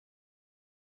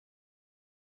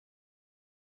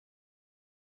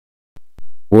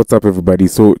What's up everybody?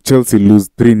 So Chelsea lose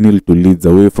 3-0 to Leeds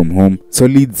away from home. So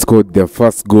Leeds scored their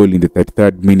first goal in the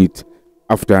 33rd minute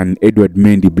after an Edouard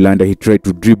Mendy blunder. He tried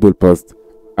to dribble past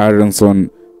Aronson.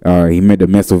 He made a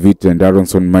mess of it and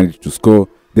Aronson managed to score.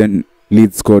 Then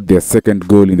Leeds scored their second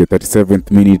goal in the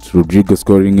 37th minute, Rodrigo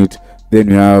scoring it. Then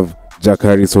we have Jack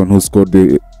Harrison who scored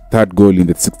the third goal in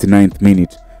the 69th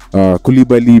minute.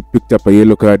 Koulibaly picked up a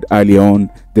yellow card earlier on,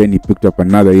 then he picked up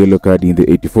another yellow card in the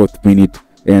 84th minute,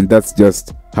 and that's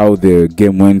just how the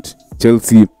game went.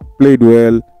 Chelsea played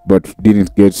well but didn't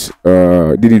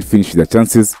finish their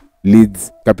chances.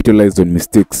 Leeds capitalized on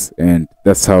mistakes, and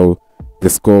that's how the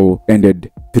score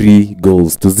ended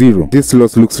 3-0. This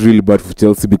loss looks really bad for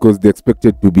Chelsea because they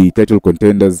expected to be title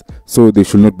contenders, so they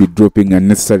should not be dropping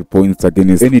unnecessary points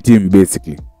against any team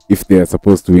basically if they are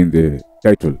supposed to win the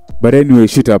title. But anyway,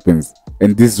 shit happens,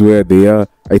 and this is where they are.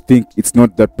 I think it's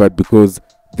not that bad because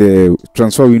the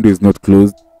transfer window is not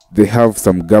closed. They have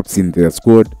some gaps in their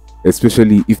squad,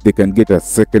 especially if they can get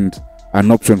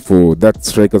an option for that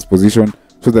striker's position,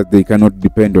 so that they cannot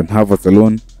depend on Havertz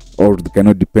alone, or they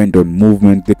cannot depend on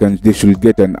movement. They should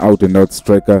get an out-and-out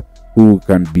striker who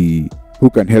can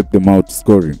help them out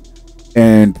scoring.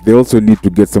 And they also need to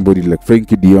get somebody like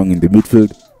Frankie de Jong in the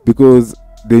midfield, because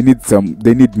they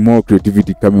need more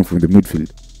creativity coming from the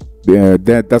midfield.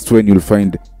 That's when you'll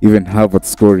find even Havertz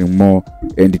scoring more,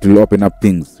 and it will open up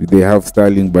things. They have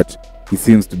Sterling, but he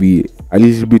seems to be a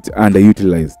little bit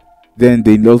underutilized. Then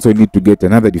they also need to get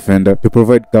another defender to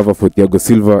provide cover for Thiago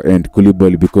Silva and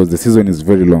Koulibaly, because the season is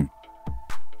very long.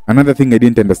 Another thing I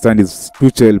didn't understand is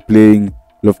Tuchel playing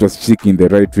Loftus-Cheek in the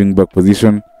right wing back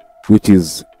position, which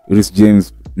is Reece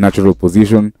James' natural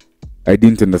position. I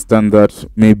didn't understand that.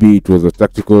 Maybe it was a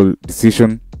tactical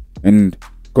decision. And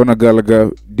Conor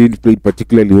Gallagher didn't play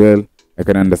particularly well. I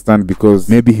can understand, because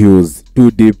maybe he was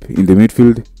too deep in the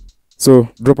midfield. So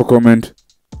drop a comment,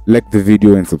 like the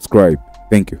video and subscribe.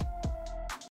 Thank you.